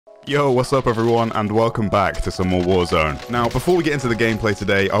Yo, what's up everyone, and welcome back to some more Warzone. Now, before we get into the gameplay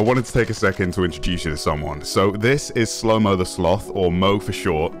today, I wanted to take a second to introduce you to someone. So this is Slow-Mo the Sloth, or Mo for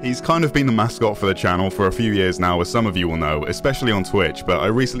short. He's kind of been the mascot for the channel for a few years now, as some of you will know, especially on Twitch, but I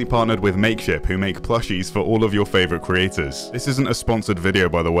recently partnered with Makeship, who make plushies for all of your favorite creators. This isn't a sponsored video,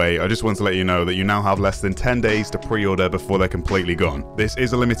 by the way. I just want to let you know that you now have less than 10 days to pre-order before they're completely gone. This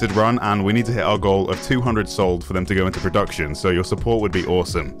is a limited run, and we need to hit our goal of 200 sold for them to go into production, so your support would be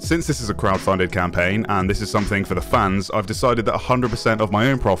awesome. Since this is a crowdfunded campaign, and this is something for the fans, I've decided that 100% of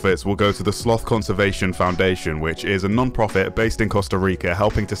my own profits will go to the Sloth Conservation Foundation, which is a non-profit based in Costa Rica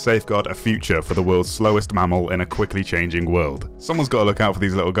helping to safeguard a future for the world's slowest mammal in a quickly changing world. Someone's got to look out for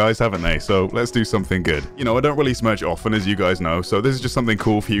these little guys, haven't they? So let's do something good. You know, I don't release merch often, as you guys know, so this is just something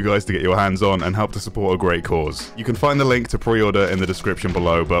cool for you guys to get your hands on and help to support a great cause. You can find the link to pre-order in the description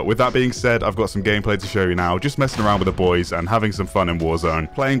below, but with that being said, I've got some gameplay to show you now, just messing around with the boys and having some fun in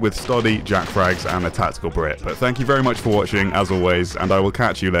Warzone, playing with Stoddy, Jack Frags, and a tactical Brit. But thank you very much for watching, as always, and I will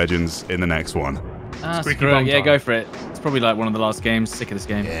catch you legends in the next one. Screw it. Yeah, go for it. It's probably like one of the last games. Sick of this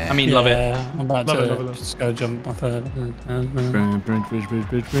game. Yeah. I mean, love it. I'm about to just go jump off a bridge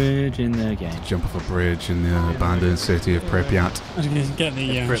in the game. Jump off a bridge in the abandoned city of Pripyat. I was going to get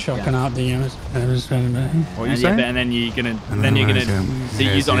the shotgun out the What are you saying? Yeah, and then you're gonna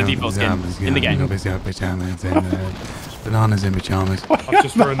use it on a default skin in the game. Bananas in pajamas. I've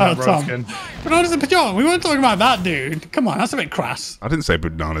just ruined that road skin. Bananas in pajamas? We weren't talking about that, dude. Come on, that's a bit crass. I didn't say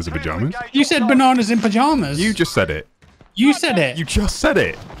bananas in pajamas. You said bananas in pajamas. You just said it. You said it. You just said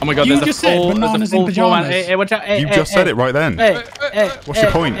it. Oh my god, you there's just a full, said bananas in pajamas. Hey, watch out. You just said it right then. What's your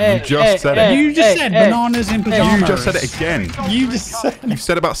point? You just said it. You just said bananas in pajamas. You just said it again. You just said it. You've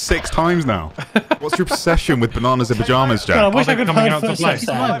said it about 6 times now. What's your obsession with bananas in pajamas, Jack? God, I wish I could coming have out to play. I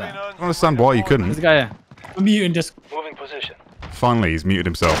don't understand why you couldn't. There's a guy here. I'm muting just. Moving position. Finally, he's muted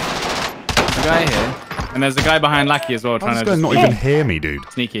himself. There's a guy here. And there's a guy behind Lackey as well, How's trying this to guy just not even hear me, dude?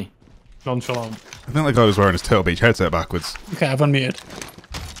 sneaky. Nonchalant. I think the guy was wearing his Turtle Beach headset backwards. Okay, I've unmuted.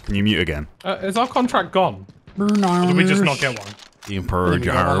 Can you mute again? Is our contract gone? Or did we just not get one? Emperor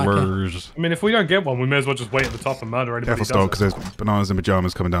Jarbers. I mean, if we don't get one, we may as well just wait at the top and murder anybody. Careful, Stoke, because there's bananas in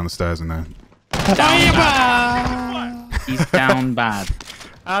pajamas coming down the stairs in there. He's down bad.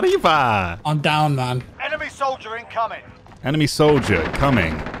 Arriba! I'm down, man. Enemy soldier incoming. Enemy soldier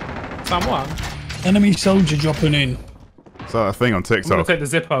coming. Someone. Enemy soldier dropping in. Is that a thing on I'm gonna TikTok? take the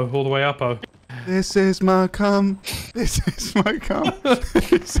Zippo all the way up. This is my cum. This is my cum.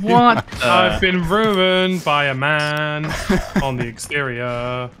 What? I've been ruined by a man on the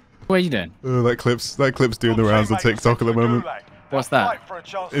exterior. What are you doing? Oh, that clip's doing the rounds on TikTok at the moment. What's that?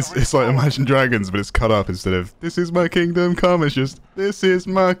 It's like Imagine Dragons, but it's cut up instead of "This is my kingdom come." It's just "This is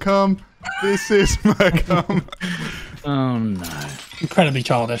my cum. This is my cum." Oh no. Incredibly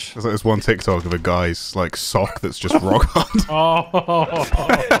childish. There's like this one TikTok of a guy's like sock that's just rock hard. Oh,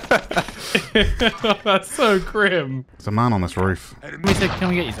 that's so grim. There's a man on this roof. Can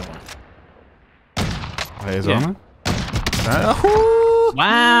we get you someone? There's Yeah. on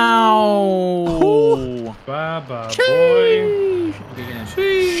Wow. Bye-bye, boy.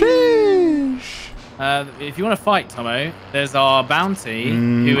 Sheesh. If you want to fight, Tomo, there's our bounty. I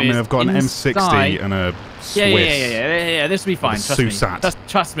mean, I've got an inside. M60 and a Swiss. Yeah. This will be fine. Trust me. Susat.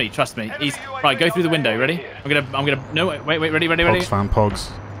 Trust me. He's right. Go through the window. Ready? I'm gonna. No, wait. Ready. Pogs fan, Pogs.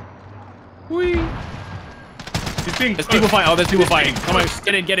 Whee. There's people fighting. Oh, there's people fighting. Come on,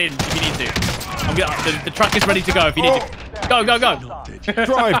 get in if you need to. The truck is ready to go if you need to. Go.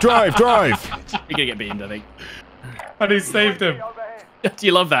 Drive. You're gonna get beamed, I think. And he saved him. Do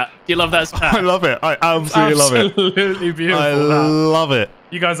you love that? Do you love that spat? I love it. I absolutely love it. Absolutely beautiful. I love it.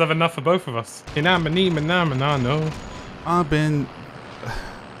 You guys have enough for both of us. No. I've been.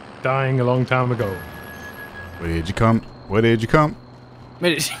 Dying a long time ago. Where did you come? Wait, The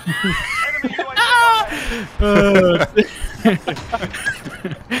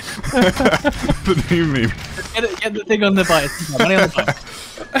new meme. Get the thing on the bike. Money on the bike.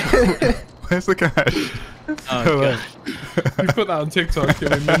 Where's the cash? Oh, God. You put that on TikTok,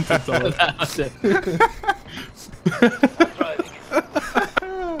 you'll be minted, Thomas. That's it.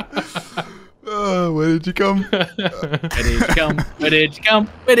 Oh, where did you come? Where did you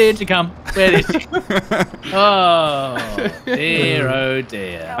come? Oh, dear, oh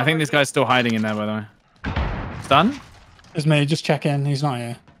dear. I think this guy's still hiding in there, by the way. Stun? It's me, just check in. He's not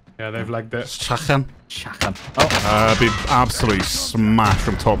here. Yeah, they've lagged it. Chakan. Oh. Be absolutely smashed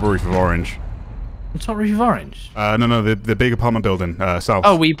from top roof of orange. Top roof of orange? No, the big apartment building, south.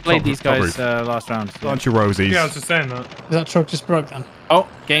 Oh, we played these top guys roof. last round. Yeah. Aren't you rosies? Yeah, I was just saying that. Is that truck just broke then? Oh,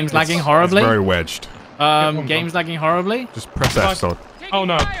 game's lagging horribly. It's very wedged. Game's lagging horribly. Just press F, so. Oh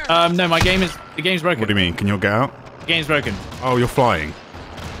no. No, the game's broken. What do you mean? Can you get out? The game's broken. Oh, you're flying.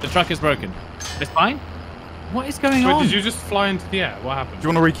 The truck is broken. It's fine? What is going Wait, on? did you just fly into the air? What happened? Do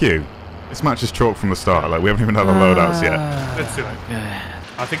you want to requeue? This match is chalk from the start. Like, we haven't even had the loadouts yet. Let's do it.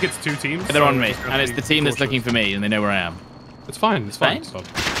 I think it's 2 teams. They're so on me, it's gonna and it's be the team that's cautious. looking for me, and they know where I am. It's fine. It's fine. Fine?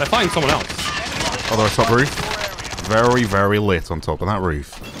 They're fighting someone else. Oh, they're top roof. Very, very lit on top of that roof.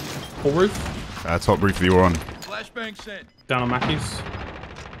 Full roof. Top roof that you were on. Down on Mackey's.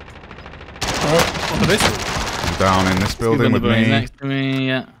 Onto this roof. Down in this building with me. Next to me,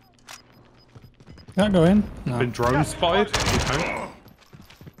 yeah. Can't go in. No. Been drone spotted. Okay.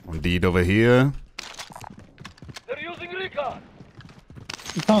 Indeed over here. They're using recon.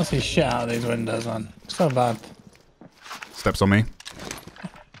 You can't see shit out of these windows, man. So bad. Steps on me.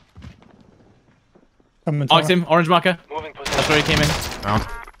 Coming Marked him, orange marker. Moving That's position. where he came in. Down.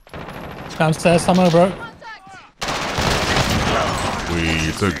 Downstairs, someone broke.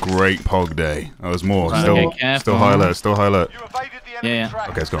 It's a great pog day. Oh, there's more. Right, Still, okay, careful. still high alert. Still high alert. You evaded the enemy Yeah. track.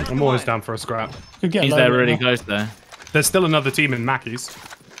 Okay, it's gone. I'm always down for a scrap. Could get He's loaded there really now. close there. There's still another team in Mackey's.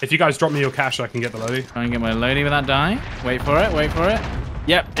 If you guys drop me your cash, I can get the loadie. Try and get my loadie without dying. Wait for it, wait for it.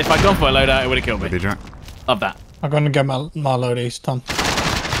 Yep, if I'd gone for a loadout, it would have killed me. Did you? Love that. I'm going to get my loadies, Tom.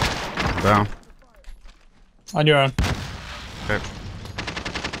 Down. On your own. Okay.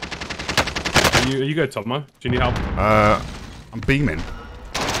 Are you good, Tomo? Do you need help? I'm beaming.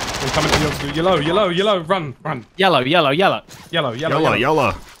 I'm coming. Yellow. Run. Yellow. Yellow.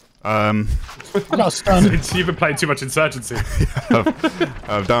 Yalla. I got stunned. You've been playing too much Insurgency.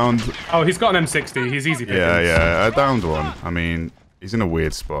 I've downed. Oh, he's got an M60. He's easy pickings. Yeah. I downed one. I mean, he's in a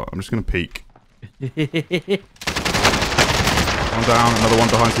weird spot. I'm just gonna peek. One down. Another one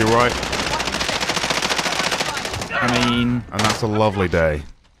behind to your right. I mean, And that's a lovely day.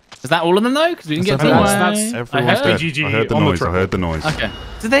 is that all of them though? Because we didn't get to That's- Everyone's I heard. dead. GG I heard the on the noise. I triple. heard the noise. Okay.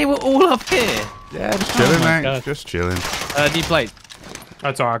 So they were all up here. Yeah, just chilling, my mate. God. Just chilling. Deep plate.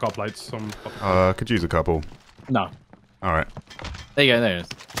 That's alright. I got plates. Could use a couple. No. All right. There you go. There it is.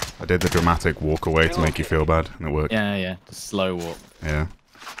 I did the dramatic walk away to make you feel bad, and it worked. Yeah. Just slow walk. Yeah.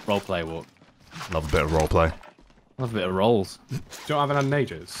 Role play walk. Love a bit of roleplay. Love a bit of rolls. Don't have an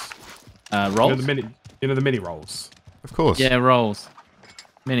ages. Rolls? You know the mini rolls. Of course. Yeah, rolls.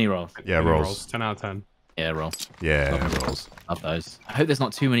 Mini rolls. Yeah, Mini rolls. 10 out of 10. Yeah, rolls. Yeah, rolls. Love those. I hope there's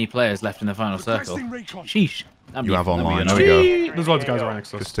not too many players left in the final circle. Sheesh. That'd You be- have that'd be online. annoying. There we go. There's loads of guys right next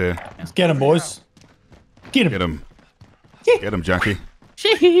to us. Just here. Let's get him, boys. Get him. Get him. Get him, Jackie.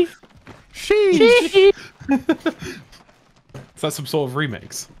 Sheesh. Is that some sort of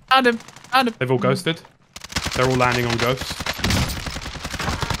remix? Adam. They've all ghosted. They're all landing on ghosts.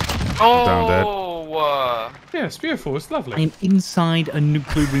 Down dead. Yeah, it's beautiful. It's lovely. I'm inside a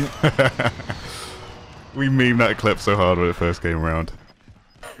nuclear reactor. We memed that clip so hard when it first came around.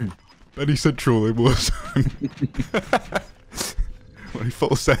 Benny Central, it was. When he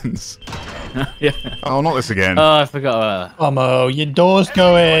full sense. Yeah. Oh, not this again. Oh, I forgot about that. Tomo, your door's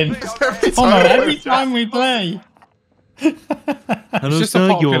going. Tomo, every time we play. It's just a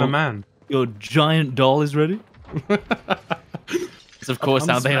popular man. Your giant doll is ready. That's of course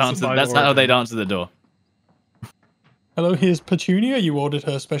how they answer. That's how they'd answer the door. Hello, here's Petunia. You ordered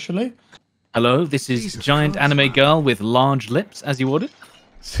her specially. Hello, this is Jesus giant Christ. anime girl with large lips, as you ordered.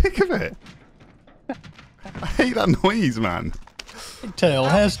 Sick of it. I hate that noise, man. Tail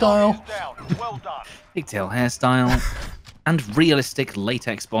hairstyle. Down. Well done. Pigtail hairstyle and realistic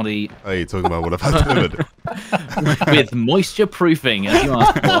latex body Hey, you're talking about what I've had delivered. with moisture proofing, as you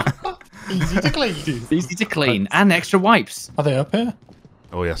asked for. Easy to clean. Easy to clean and extra wipes. Are they up here?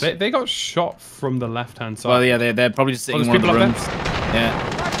 Oh, yes. They got shot from the left-hand side. Well, yeah, they're probably just sitting in there's one of the people rooms. up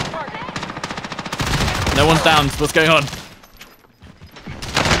Yeah. No one's down. What's going on?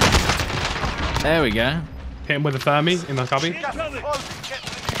 There we go. Hit him with a thermi in the cubby. Gas is closing. Get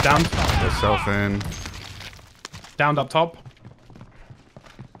to the Downed. Yourself in. Downed up top.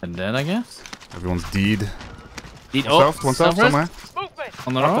 And dead, I guess. Everyone's deed. Oh, One self, somewhere. movement.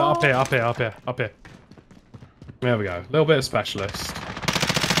 on the Up right. here. There we go. A little bit of specialist.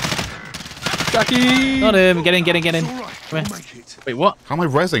 Jackie! Got him. Get in. Come here. Wait, what? How am I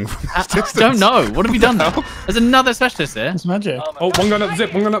rezzing from this I distance? don't know. What have you done now? There's another specialist here. It's magic. Oh, one gun up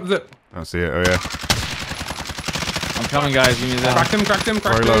zip. I don't see it. Oh, yeah. I'm coming, guys. Give me this. Cracked him.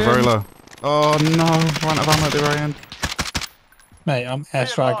 Very low. Oh, no. Ran out of ammo at the very end. Mate, I'm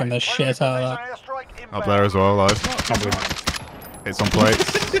airstriking the shit out of that. Up there as well, live. It's on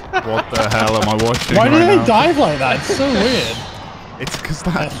plates. What the hell am I watching Why do right they now? dive like that? It's so weird. It's because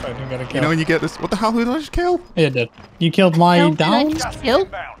that... Airstrike didn't get a kill. You know when you get this... What the hell? Who did I just kill? Yeah, it did. You killed my down? Kill?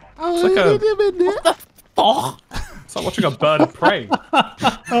 Oh, like a- Oh. It's like watching a bird of prey.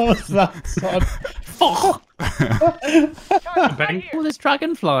 Oh, what's that, son? Bang. Oh, there's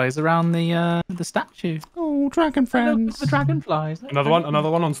dragonflies around the statue. Oh, dragon Look, friends. the dragonflies. Another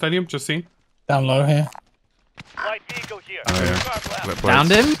one on stadium. Just seen. Down low here. Light vehicle here. Oh, yeah. Car left. Flip Found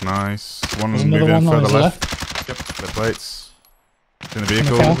plates. him. Nice. One There's moving another one on further his left. Yep. Flip plates. It's in the In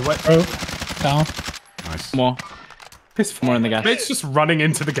the vehicle. car. Oh, down. Nice. More. Piss More in the gas. It's just running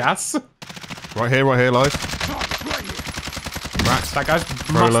into the gas. Right here, live. Cracked. That guy's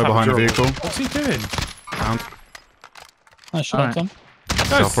Very low behind the vehicle. What's he doing? Down. Nice shot, Alright. Tom.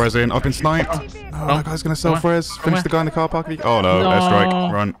 Self-res in. I've been sniped. Oh, that guy's going to self-res. Finish the guy in the car park. Oh, no. No.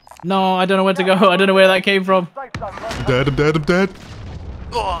 Airstrike. Run. No, I don't know where to go. I don't know where that came from. I'm dead. I'm dead. I'm dead.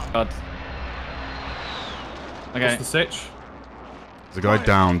 God. Okay. What's the sitch? There's a guy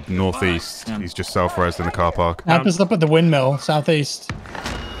down northeast. Yeah. He's just self-resed in the car park. Happens up at the windmill, southeast.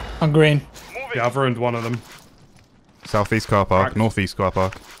 On green. Yeah, I've ruined one of them. Southeast car park. Cracked. Northeast car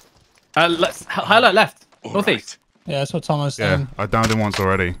park. Let's highlight left. Northeast. Yeah, that's what Thomas Yeah, did. I downed him once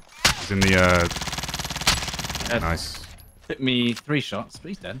already. He's in the, nice. Took me 3 shots, but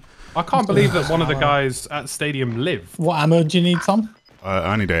he's dead. I can't believe that one of the guys at the stadium lived. What ammo do you need, Tom?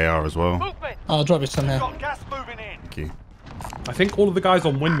 I need AR as well. Movement. I'll drop you some here. Got gas moving in. Thank you. I think all of the guys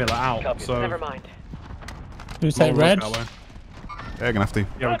on windmill are out. So Never mind. Do you take we'll red? work that way. Yeah, gonna have to.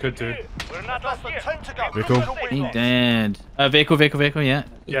 Yeah, we could do. We're not less than 10 to go. Vehicle. He dead. Vehicle, yeah.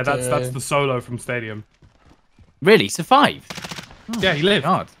 Yeah, that's the solo from stadium. Really? Survived? Yeah, he lived.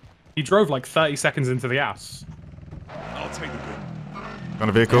 God. He drove like 30 seconds into the ass. Got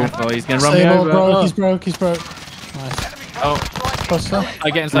a vehicle. Oh, he's gonna run me Sable, over. broke, Oh. he's broke, he's broke. Nice. Oh, Cluster.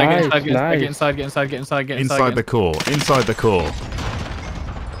 get inside, Nice, get inside, nice. get inside, get inside, get inside, get inside. Inside the core. Inside the core.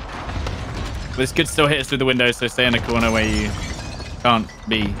 This could still hit us through the window, so stay in a corner where you can't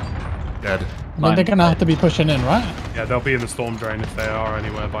be. Dead. I mean, they're gonna have to be pushing in, right? Yeah, they'll be in the storm drain if they are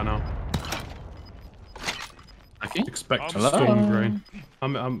anywhere by now. Okay. Expect Hello? storm drain.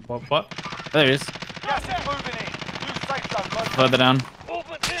 What? There he is. Gas is moving in. New safe zone located. Further down.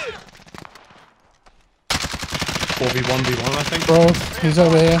 Movement here. 4v1v1, I think. Broke, he's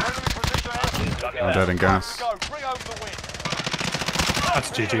over here. Enemy position out. I'm dead in gas. Go. Bring home the win. That's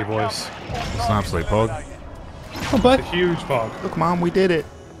GG, boys. It's an absolute pog. Oh, back. A huge bug. Look, Mom, we did it.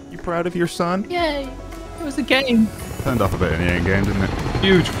 You proud of your son? Yay! It was a game. Turned off a bit in the end game, didn't it?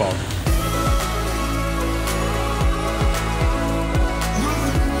 Huge bug.